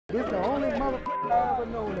This the only motherfucker I ever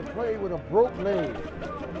known to play with a broke leg.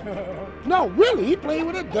 No, really, he played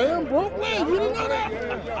with a damn broke leg. You didn't know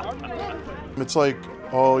that? It's like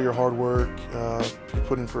all your hard work you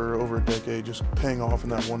put in for over a decade just paying off in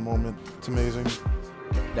that one moment. It's amazing.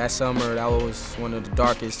 That summer, that was one of the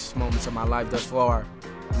darkest moments of my life thus far.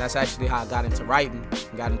 And that's actually how I got into writing,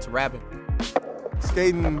 got into rapping.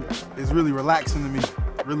 Skating is really relaxing to me,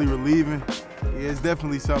 really relieving. Yeah, it's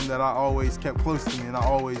definitely something that I always kept close to me, and I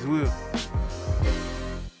always will.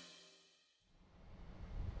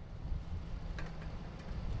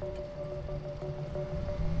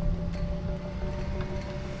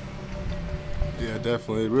 Yeah,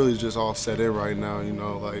 definitely. It really just all set in right now, you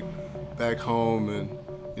know, like back home, and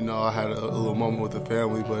you know, I had a little moment with the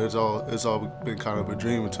family, but it's all been kind of a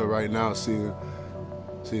dream until right now, seeing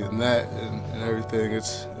that and everything.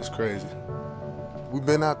 It's crazy. We've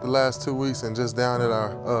been out the last 2 weeks and just down at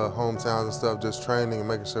our hometowns and stuff, just training and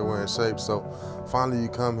making sure we're in shape. So finally you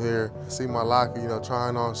come here, see my locker, you know,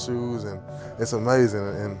 trying on shoes, and it's amazing.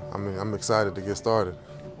 And I mean, I'm excited to get started.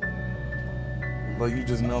 Like, you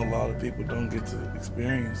just know a lot of people don't get to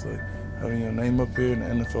experience, like, having your name up here in the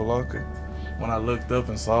NFL locker. When I looked up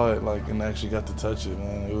and saw it, like, and actually got to touch it,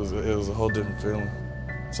 man, it was a whole different feeling.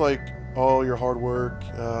 It's like all your hard work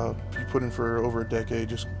you put in for over a decade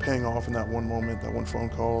just paying off in that one moment, that one phone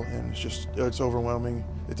call, and it's overwhelming.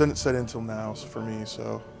 It didn't set in until now for me,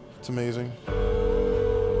 so it's amazing.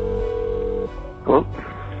 Hello?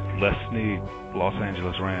 Les Snead, Los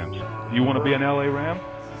Angeles Rams. You want to be an LA Ram?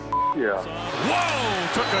 Yeah.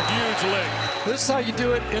 Whoa! Took a huge lick. This is how you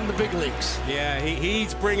do it in the big leagues. Yeah,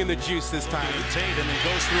 he's bringing the juice this time. Tate, and then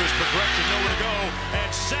goes through his progression, nowhere to go,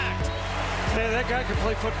 and sacked. Man, that guy can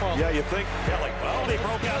play football. Yeah, you think? Kelly. Well, he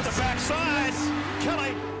broke out the backside.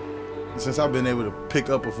 Kelly. Since I've been able to pick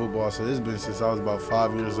up a football, so it's been since I was about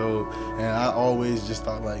 5 years old, and I always just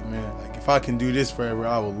thought, like, man, like, if I can do this forever,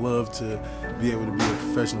 I would love to be able to be a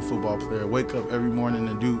professional football player. Wake up every morning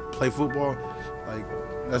and play football, like,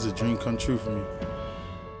 that's a dream come true for me.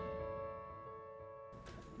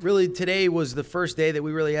 Really, today was the first day that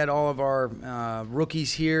we really had all of our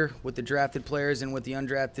rookies here with the drafted players and with the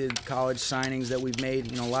undrafted college signings that we've made.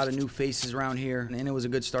 You know, a lot of new faces around here, and it was a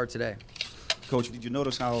good start today. Coach, did you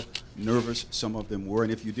notice how nervous some of them were?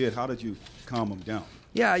 And if you did, how did you calm them down?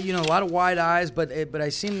 Yeah, you know, a lot of wide eyes, but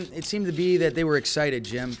it seemed to be that they were excited,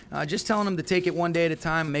 Jim. Just telling them to take it one day at a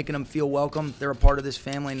time, making them feel welcome. They're a part of this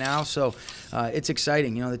family now, so it's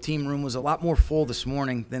exciting. You know, the team room was a lot more full this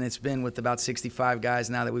morning than it's been with about 65 guys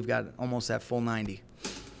now that we've got almost that full 90.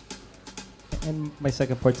 And my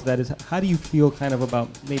second part to that is, how do you feel kind of about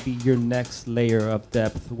maybe your next layer of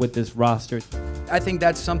depth with this roster? I think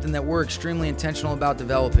that's something that we're extremely intentional about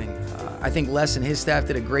developing. I think Les and his staff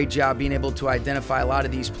did a great job being able to identify a lot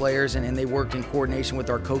of these players, and they worked in coordination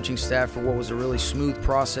with our coaching staff for what was a really smooth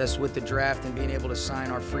process with the draft and being able to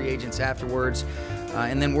sign our free agents afterwards.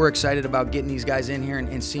 And then we're excited about getting these guys in here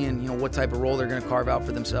and seeing, you know, what type of role they're going to carve out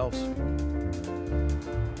for themselves.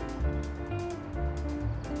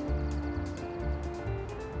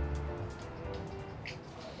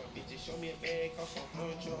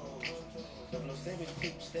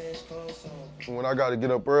 When I got to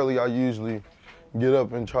get up early, I usually get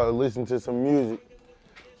up and try to listen to some music,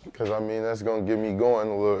 because I mean, that's going to get me going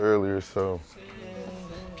a little earlier. So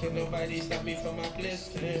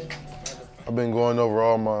I've been going over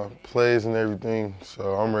all my plays and everything,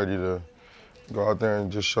 so I'm ready to go out there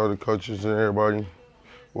and just show the coaches and everybody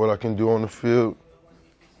what I can do on the field.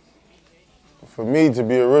 For me to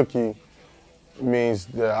be a rookie means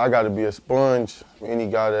that I got to be a sponge. Any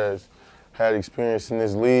guy that's had experience in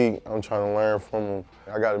this league, I'm trying to learn from him.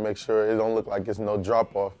 I got to make sure it don't look like it's no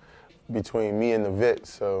drop-off between me and the vet.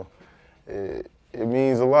 So it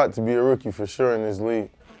means a lot to be a rookie for sure in this league.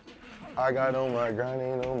 I got on my grind,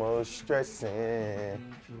 ain't no more stressing.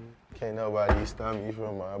 Can't nobody stop me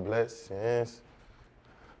from my blessings.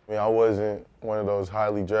 I mean, I wasn't one of those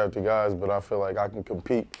highly drafted guys, but I feel like I can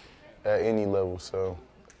compete at any level. So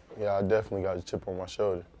yeah, I definitely got a chip on my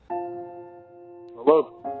shoulder.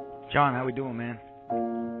 Hello? John, how we doing, man?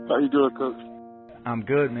 How you doing, Coach? I'm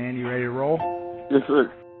good, man. You ready to roll? Yes, sir.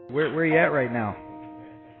 Where you at right now?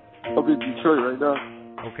 I'm in Detroit right now.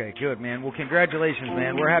 Okay, good, man. Well, congratulations,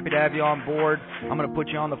 man. We're happy to have you on board. I'm going to put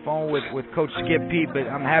you on the phone with Coach Skip Pete, but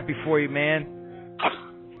I'm happy for you, man.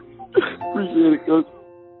 Appreciate it, Coach.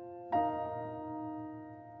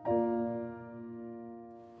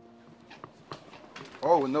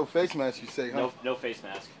 Oh, with no face mask, you say, huh? No face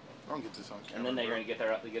mask. I don't get this on camera. And then they're going to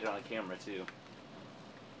get it on camera, too.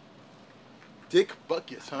 Dick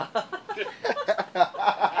buckets, huh?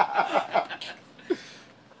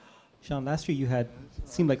 Sean, last year you had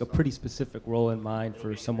seemed like a pretty specific role in mind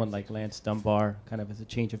for someone like Lance Dunbar, kind of as a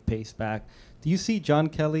change of pace back. Do you see John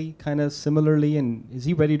Kelly kind of similarly, and is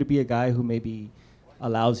he ready to be a guy who maybe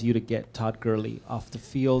allows you to get Todd Gurley off the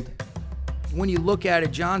field? When you look at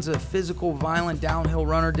it, John's a physical, violent downhill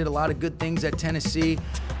runner, did a lot of good things at Tennessee.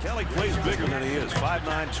 Kelly plays bigger than he is,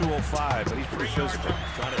 5'9", 205, but he's pretty physical.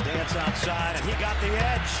 Trying to dance outside, and he got the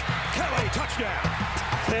edge. Kelly, touchdown.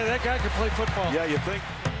 Man, that guy could play football. Yeah, you think?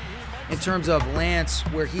 In terms of Lance,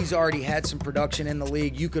 where he's already had some production in the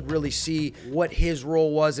league, you could really see what his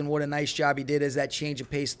role was and what a nice job he did as that change of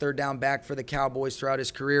pace third down back for the Cowboys throughout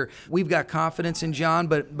his career. We've got confidence in John,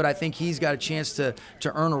 but I think he's got a chance to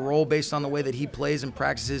earn a role based on the way that he plays and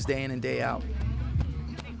practices day in and day out.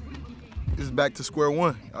 It's back to square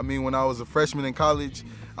one. I mean, when I was a freshman in college,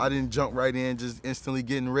 I didn't jump right in, just instantly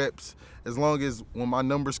getting reps. As long as when my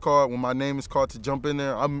number's called, when my name is called to jump in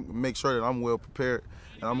there, I'm make sure that I'm well prepared.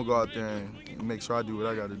 And I'm going to go out there and make sure I do what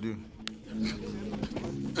I got to do.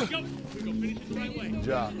 Good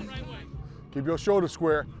job. Keep your shoulders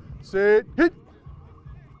square. Sit, hit.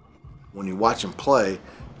 When you watch him play,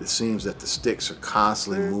 it seems that the sticks are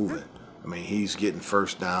constantly moving. I mean, he's getting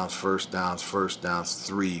first downs,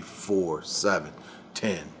 3, 4, 7,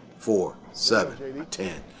 10, 4, 7,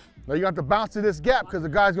 10. Now you got to bounce to this gap because the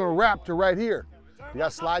guy's going to wrap to right here. You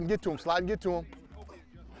got to slide and get to him, slide and get to him.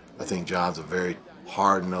 I think John's a very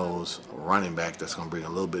hard-nosed running back that's going to bring a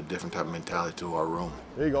little bit different type of mentality to our room.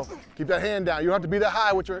 There you go. Keep that hand down. You don't have to be that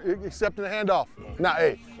high with your accepting the handoff. Now,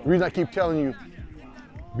 hey, the reason I keep telling you,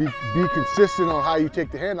 be consistent on how you take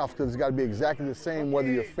the handoff because it's got to be exactly the same whether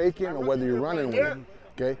you're faking or whether you're running with it.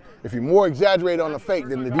 Okay? If you're more exaggerated on the fake,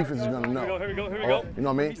 then the defense is going to know. Here we go. You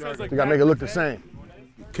know what I mean? You got to make it look the same.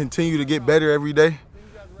 Continue to get better every day.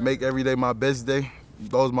 Make every day my best day.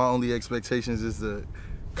 Those are my only expectations is to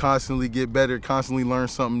constantly get better, constantly learn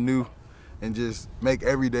something new, and just make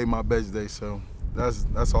every day my best day. So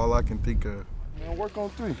that's all I can think of. Man, work on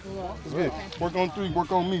three. Yeah. Work on three, work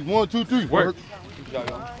on me. 1, 2, 3, work.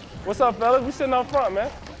 What's up, fellas? We sitting up front, man.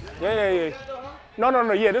 Yeah.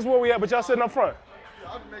 No, yeah, this is where we at, but y'all sitting up front.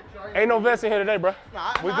 Ain't no vets in here today, bro.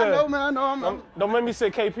 We good. I know, man, I know. Don't make me say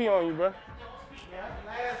KP on you, bro.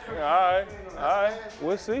 All right,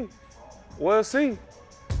 we'll see.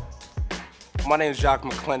 My name is Jacques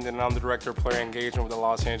McClendon, and I'm the Director of Player Engagement with the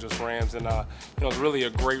Los Angeles Rams. And it's really a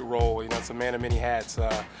great role. It's a man of many hats.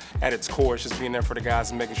 At its core, it's just being there for the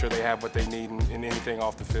guys and making sure they have what they need in anything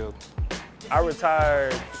off the field. I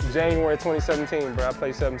retired January 2017, bro. I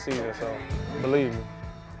played 7 seasons, so believe me,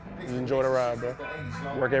 just enjoy the ride, bro.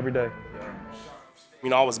 Work every day.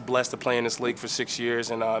 I was blessed to play in this league for 6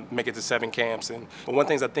 years and make it to 7 camps. But one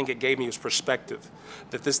thing I think it gave me was perspective,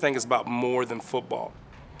 that this thing is about more than football.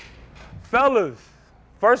 Fellas,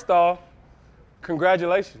 first off,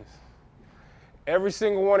 congratulations. Every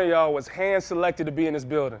single one of y'all was hand-selected to be in this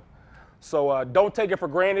building. So don't take it for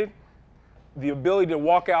granted. The ability to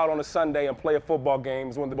walk out on a Sunday and play a football game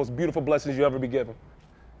is one of the most beautiful blessings you'll ever be given.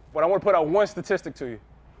 But I want to put out one statistic to you.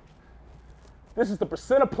 This is the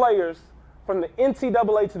percent of players from the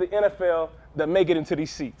NCAA to the NFL that make it into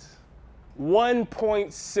these seats.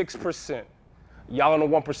 1.6%. Y'all in the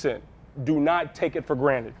 1%. Do not take it for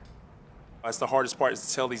granted. That's the hardest part, is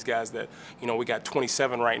to tell these guys that, we got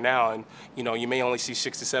 27 right now, and, you may only see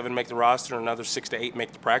 6 to 7 make the roster and another 6 to 8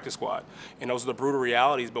 make the practice squad. And those are the brutal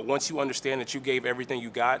realities, but once you understand that you gave everything you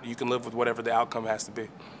got, you can live with whatever the outcome has to be.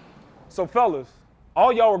 So, fellas,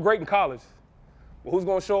 all y'all were great in college. Well, who's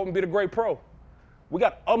going to show up and be the great pro? We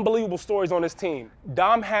got unbelievable stories on this team.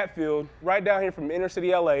 Dom Hatfield, right down here from inner city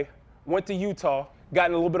LA, went to Utah, got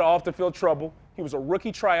in a little bit of off-the-field trouble. He was a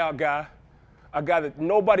rookie tryout guy. A guy that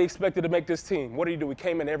nobody expected to make this team. What did he do? He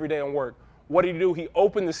came in every day and worked. What did he do? He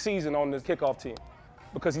opened the season on the kickoff team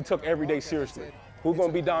because he took every day seriously. Who's going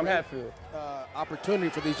to be Dom Hatfield? Opportunity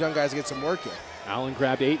for these young guys to get some work in. Allen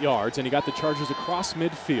grabbed 8 yards, and he got the Chargers across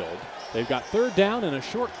midfield. They've got 3rd down and a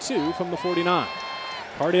short 2 from the 49.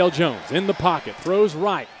 Cardale Jones in the pocket, throws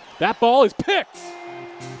right. That ball is picked.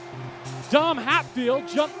 Dom Hatfield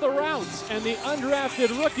jumped the routes, and the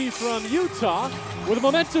undrafted rookie from Utah with a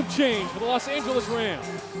momentum change for the Los Angeles Rams.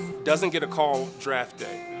 Doesn't get a call draft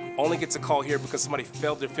day, only gets a call here because somebody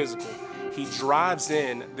failed their physical. He drives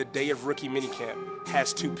in the day of rookie minicamp,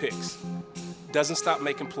 has 2 picks, doesn't stop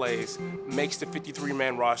making plays, makes the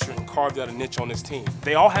 53-man roster, and carved out a niche on this team.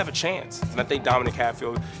 They all have a chance, and I think Dominique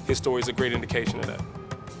Hatfield, his story is a great indication of that.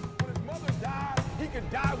 He could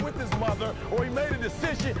die with his mother, or he made a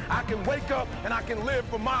decision, I can wake up and I can live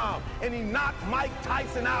for mom. And he knocked Mike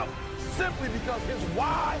Tyson out simply because his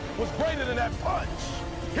why was greater than that punch.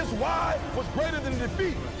 His why was greater than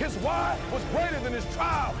defeat. His why was greater than his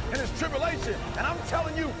trial and his tribulation. And I'm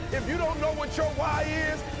telling you, if you don't know what your why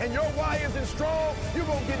is and your why isn't strong, you're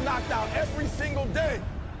going to get knocked out every single day.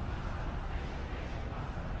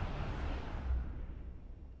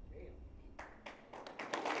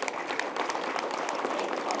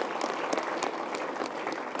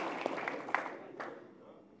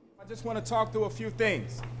 I just want to talk through a few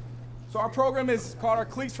things. So our program is called our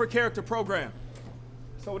Cleats for Character program.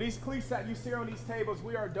 So these cleats that you see on these tables,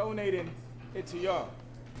 we are donating it to y'all.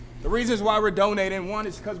 The reasons why we're donating, one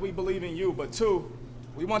is because we believe in you, but two,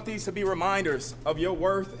 we want these to be reminders of your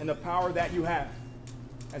worth and the power that you have.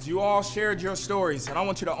 As you all shared your stories, and I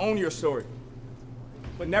want you to own your story,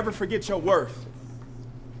 but never forget your worth.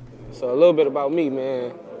 So a little bit about me,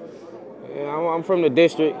 man. I'm from the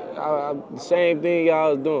district. The same thing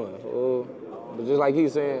y'all was doing. But just like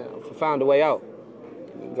he's saying, I found a way out.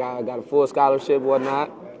 Got a full scholarship, whatnot.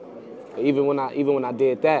 But even when I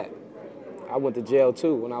did that, I went to jail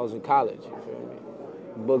too when I was in college. You feel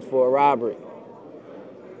me? Booked for a robbery.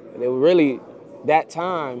 And it was really that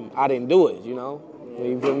time I didn't do it, you know.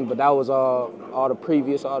 You feel me? But that was all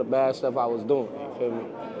the bad stuff I was doing. You feel me?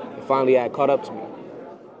 It finally had caught up to me.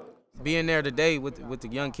 Being there today with the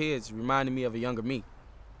young kids reminded me of a younger me.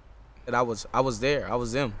 That I was there, I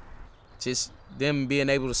was them. Just them being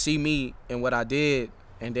able to see me and what I did,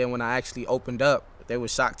 and then when I actually opened up, they were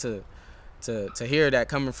shocked to hear that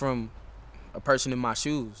coming from a person in my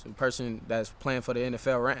shoes, a person that's playing for the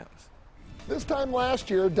NFL Rams. This time last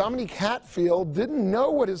year, Dominique Hatfield didn't know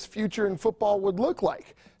what his future in football would look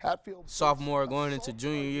like. Hatfield, sophomore going into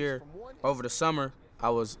junior year, over the summer, I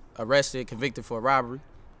was arrested, convicted for a robbery.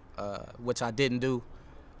 Which I didn't do.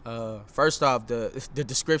 First off, the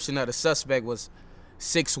description of the suspect was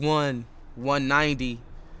 6'1", 190.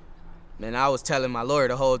 Man, I was telling my lawyer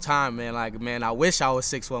the whole time, man, like, man, I wish I was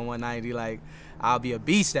 6'1", 190. Like, I'll be a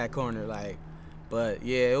beast that corner, like. But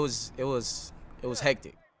yeah, it was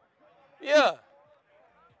hectic. Yeah.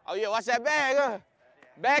 Oh yeah, watch that bag, huh?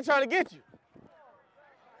 Bag trying to get you.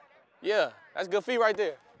 Yeah, that's good feet right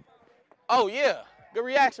there. Oh yeah, good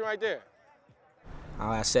reaction right there.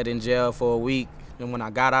 I sat in jail for a week, and when I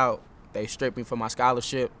got out, they stripped me from my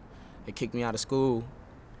scholarship. They kicked me out of school,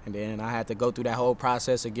 and then I had to go through that whole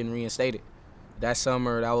process of getting reinstated. That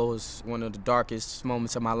summer, that was one of the darkest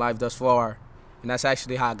moments of my life thus far, and that's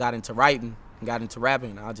actually how I got into writing and got into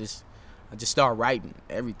rapping. I just started writing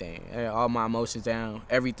everything, all my emotions down,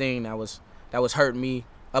 everything that was hurting me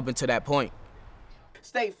up until that point.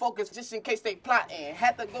 Stay focused just in case they plotting.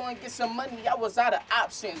 Had to go and get some money, I was out of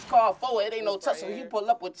options. Call for it, ain't no tussle, he pull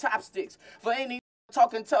up with chopsticks. For any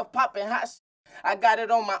talking tough, popping hot, I got it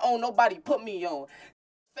on my own, nobody put me on.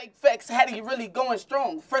 Fake facts had he really going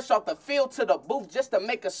strong. Fresh off the field to the booth just to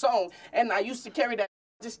make a song. And I used to carry that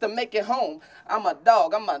just to make it home. I'm a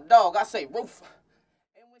dog, I say roof.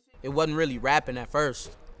 It wasn't really rapping at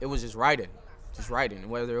first, it was just writing,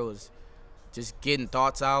 whether it was just getting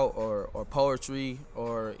thoughts out or poetry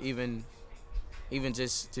or even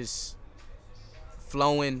just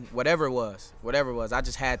flowing, whatever it was. I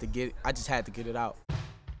just had to get it out.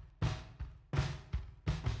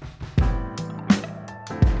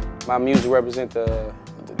 My music represents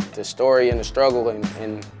the story and the struggle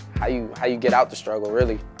and how you get out the struggle,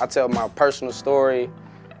 really. I tell my personal story,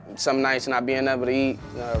 some nights not being able to eat,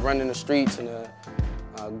 running the streets, and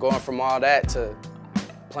going from all that to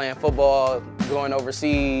playing football, going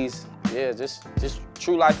overseas, yeah, just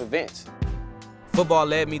true life events. Football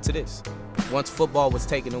led me to this. Once football was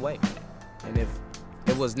taken away, and if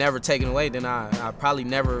it was never taken away, then I probably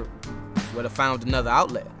never would have found another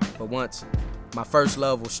outlet. But once my first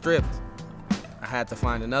love was stripped, I had to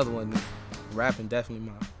find another one. Rapping definitely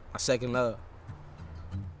my second love.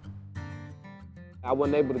 I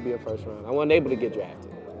wasn't able to be a first round. I wasn't able to get drafted. You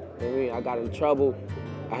know what I mean? I got in trouble.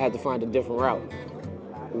 I had to find a different route.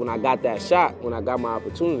 When I got that shot, when I got my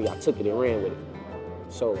opportunity, I took it and ran with it.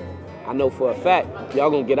 So I know for a fact, y'all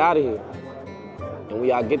gonna get out of here. And when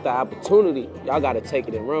y'all get the opportunity, y'all gotta take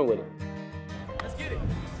it and run with it. Let's get it.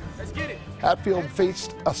 Let's get it. Hatfield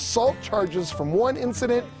faced assault charges from one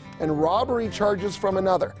incident and robbery charges from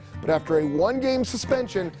another. But after a one-game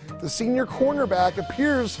suspension, the senior cornerback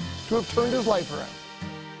appears to have turned his life around.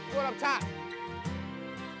 What up top?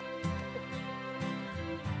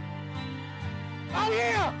 Oh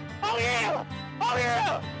yeah! Oh yeah! Oh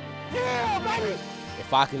yeah! Yeah, baby!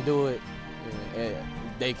 If I can do it,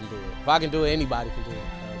 they can do it. If I can do it, anybody can do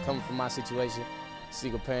it. Coming from my situation,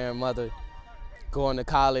 single parent mother, going to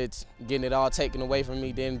college, getting it all taken away from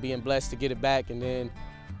me, then being blessed to get it back, and then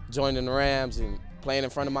joining the Rams and playing in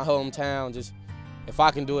front of my hometown. Just, if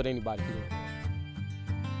I can do it, anybody can do it.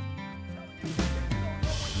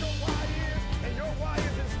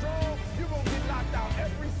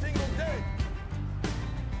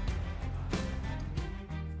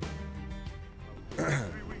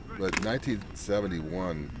 but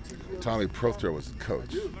 1971, Tommy Prothro was the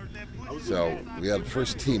coach. So we had the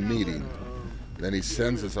first team meeting. Then he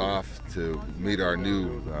sends us off to meet our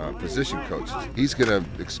new position coaches. He's going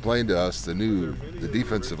to explain to us the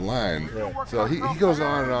defensive line. So he goes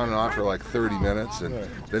on and on and on for like 30 minutes, and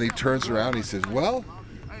then he turns around and he says, "Well,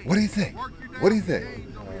 what do you think? What do you think?"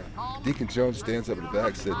 Deacon Jones stands up in the back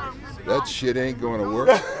and said, "That shit ain't going to work,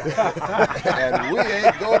 and we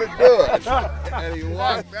ain't going to do it." And he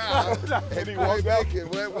walked out, and he went back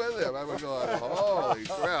and went with him. I was going, holy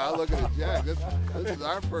crap, I look at Jack, this is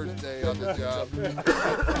our first day on the job.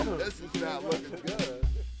 This is not looking good.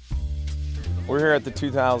 We're here at the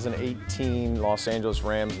 2018 Los Angeles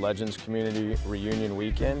Rams Legends Community Reunion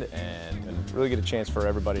Weekend, and really get a chance for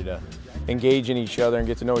everybody to engage in each other and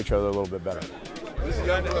get to know each other a little bit better. This is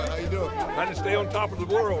how you doing? Trying to stay on top of the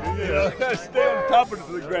world. Yeah, stay on top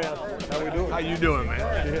of the ground. How we doing? How you doing,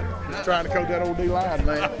 man? Just trying to coach that old D line,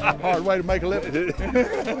 man. Hard way to make a living. This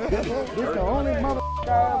the only motherfucker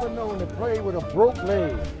I ever known that played with a broke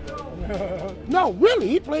leg. No, really,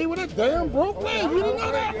 he played with a damn broke leg. You didn't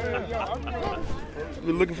know that? I've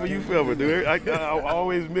been looking for you forever, dude. I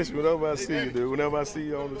always miss you whenever I see you, dude. Whenever I see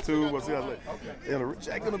you on the tube, I was like,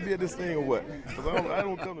 Jack gonna be at this thing or what? Because I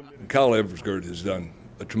don't come to. Kyle Eversgerd has done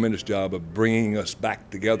a tremendous job of bringing us back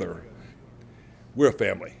together. We're a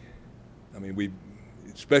family. I mean,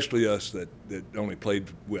 especially us that only played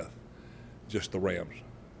with just the Rams.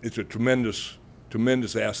 It's a tremendous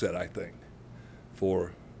asset, I think,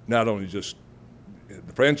 for not only just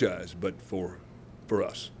the franchise, but for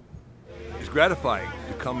us. It's gratifying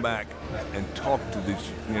to come back and talk to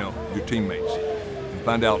these, your teammates and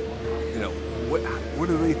find out, what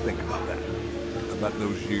do they think about that, about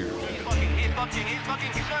those years. He's looking, he's going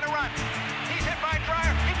to run. He's hit by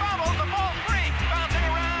Dreyer. He bobbles, the ball's free. Bouncing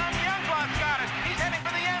around, Youngblood's got it. He's heading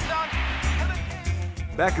for the end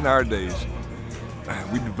zone. Back in our days,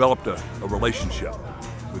 we developed a relationship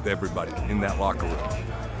with everybody in that locker room.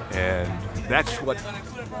 And that's what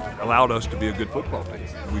allowed us to be a good football team.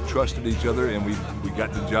 We trusted each other, and we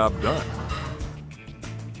got the job done.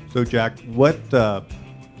 So, Jack, what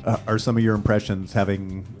are some of your impressions,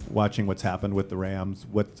 watching what's happened with the Rams?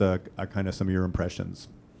 What are kind of some of your impressions?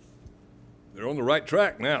 They're on the right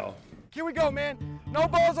track now. Here we go, man. No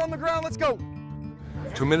balls on the ground. Let's go.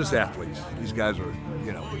 Tremendous athletes. These guys are,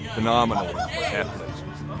 phenomenal athletes.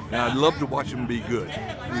 Now, I'd love to watch them be good.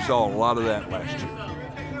 We saw a lot of that last year.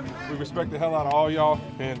 We respect the hell out of all y'all,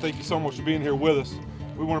 and thank you so much for being here with us.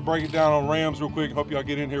 We want to break it down on Rams real quick. Hope y'all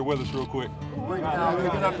get in here with us real quick. With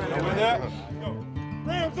that,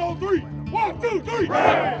 Rams on 3. 1, 2, 3.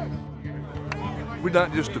 Rams! We're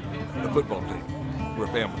not just a football team. We're a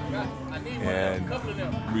family. And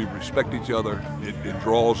we respect each other. It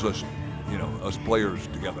draws us, us players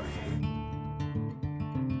together.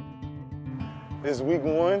 It's week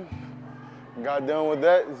 1. Got done with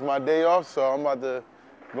that. It's my day off, so I'm about to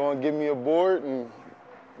go and get me a board and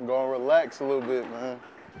go and relax a little bit, man.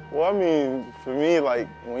 Well, I mean, for me, like,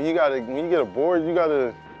 when you get a board, you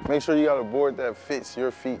gotta make sure you got a board that fits your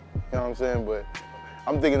feet, you know what I'm saying? But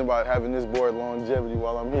I'm thinking about having this board longevity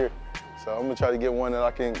while I'm here. So I'm gonna try to get one that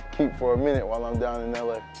I can keep for a minute while I'm down in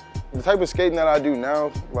LA. The type of skating that I do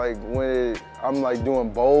now, like when I'm like doing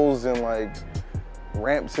bowls and like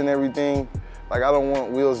ramps and everything, like I don't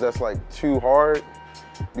want wheels that's like too hard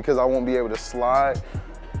because I won't be able to slide.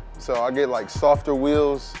 So I get like softer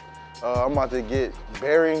wheels. I'm about to get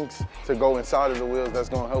bearings to go inside of the wheels. That's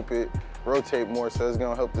gonna help it rotate more, so it's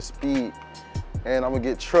gonna help the speed. And I'm gonna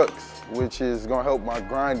get trucks, which is gonna help my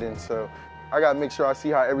grinding. So I gotta make sure I see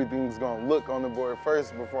how everything's gonna look on the board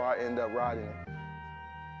first before I end up riding it.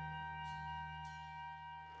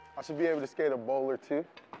 I should be able to skate a bowler too.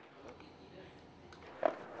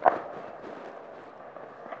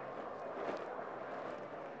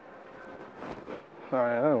 All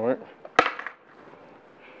right, that'll work.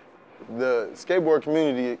 The skateboard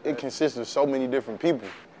community, it consists of so many different people.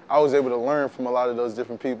 I was able to learn from a lot of those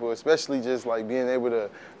different people, especially just like being able to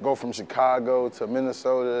go from Chicago to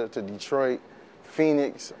Minnesota to Detroit,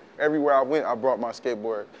 Phoenix. Everywhere I went, I brought my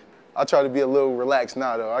skateboard. I try to be a little relaxed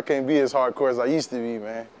now, though. I can't be as hardcore as I used to be,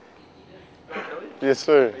 man. Yes,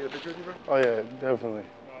 sir. You got a picture with you, bro? Oh, yeah, definitely.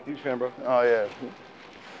 Huge fan, bro. Oh, yeah.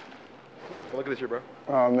 Look at this here, bro.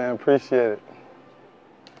 Oh, man, appreciate it.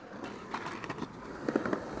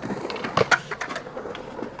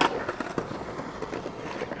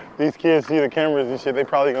 These kids see the cameras and shit, they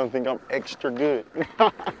probably gonna think I'm extra good.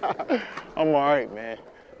 I'm all right, man.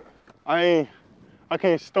 I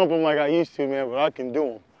can't stump them like I used to, man, but I can do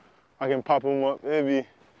them. I can pop them up, maybe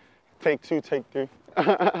take 2, take 3.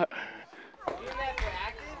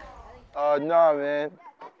 Nah, man.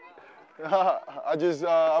 I just,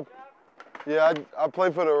 I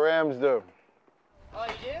play for the Rams, though. Oh,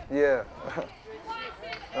 you did? Yeah.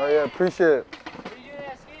 Oh, yeah, appreciate it. Where you doing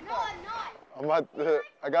that skateboard? I'm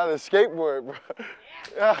I got a skateboard, bro.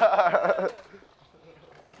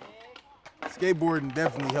 Skateboarding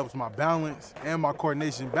definitely helps my balance and my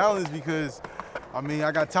coordination. Balance because, I mean,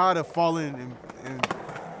 I got tired of falling and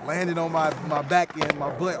landing on my back and my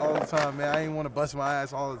butt all the time, man. I didn't want to bust my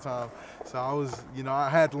ass all the time. So I was, I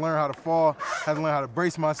had to learn how to fall, had to learn how to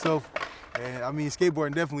brace myself. And I mean,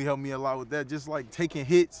 skateboarding definitely helped me a lot with that. Just like taking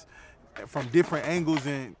hits from different angles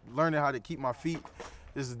and learning how to keep my feet.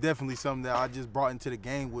 This is definitely something that I just brought into the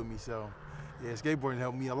game with me. So yeah, skateboarding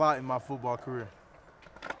helped me a lot in my football career.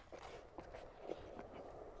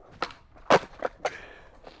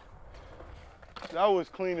 That was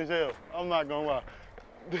clean as hell. I'm not gonna lie.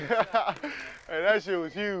 Hey, that shit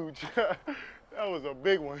was huge. That was a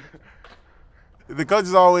big one. The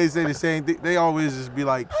coaches always say the same thing. They always just be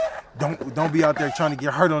like, don't be out there trying to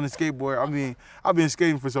get hurt on the skateboard. I mean, I've been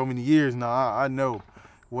skating for so many years now. I know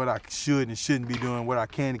what I should and shouldn't be doing, what I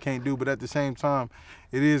can and can't do. But at the same time,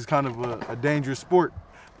 it is kind of a dangerous sport.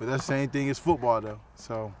 But that's the same thing as football, though.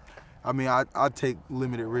 So, I mean, I take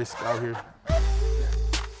limited risk out here.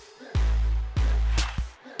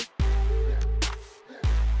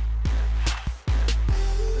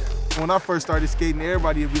 When I first started skating,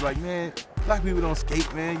 everybody would be like, man, black people don't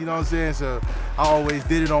skate, man, you know what I'm saying? So I always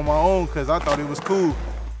did it on my own because I thought it was cool.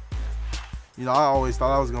 I always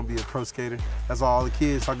thought I was gonna be a pro skater. That's all the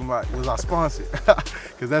kids talking about was I sponsored.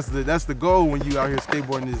 Because that's the goal when you out here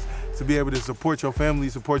skateboarding is to be able to support your family,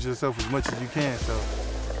 support yourself as much as you can. So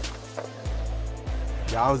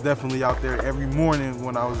yeah, I was definitely out there every morning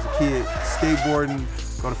when I was a kid, skateboarding,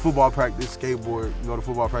 go to football practice, skateboard, go to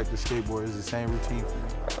football practice, skateboard. It's the same routine for me.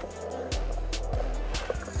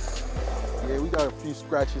 Yeah, we got a few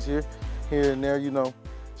scratches here and there,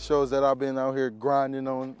 shows that I've been out here grinding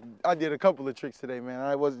on. I did a couple of tricks today, man.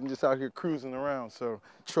 I wasn't just out here cruising around, so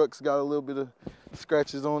trucks got a little bit of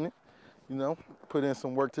scratches on it, put in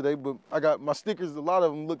some work today, but I got my stickers, a lot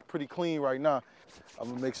of them look pretty clean right now. I'm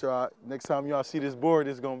gonna make sure next time y'all see this board,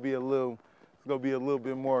 it's gonna be a little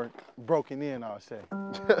bit more broken in, I'll say.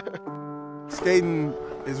 Skating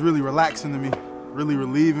is really relaxing to me, really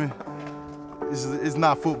relieving. It's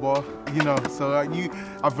not football, So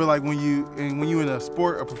I feel like when you in a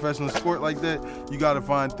sport, a professional sport like that, you got to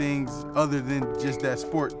find things other than just that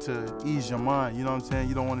sport to ease your mind. You know what I'm saying?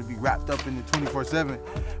 You don't want to be wrapped up in it 24/7,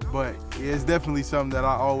 but it's definitely something that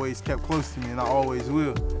I always kept close to me, and I always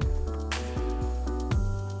will.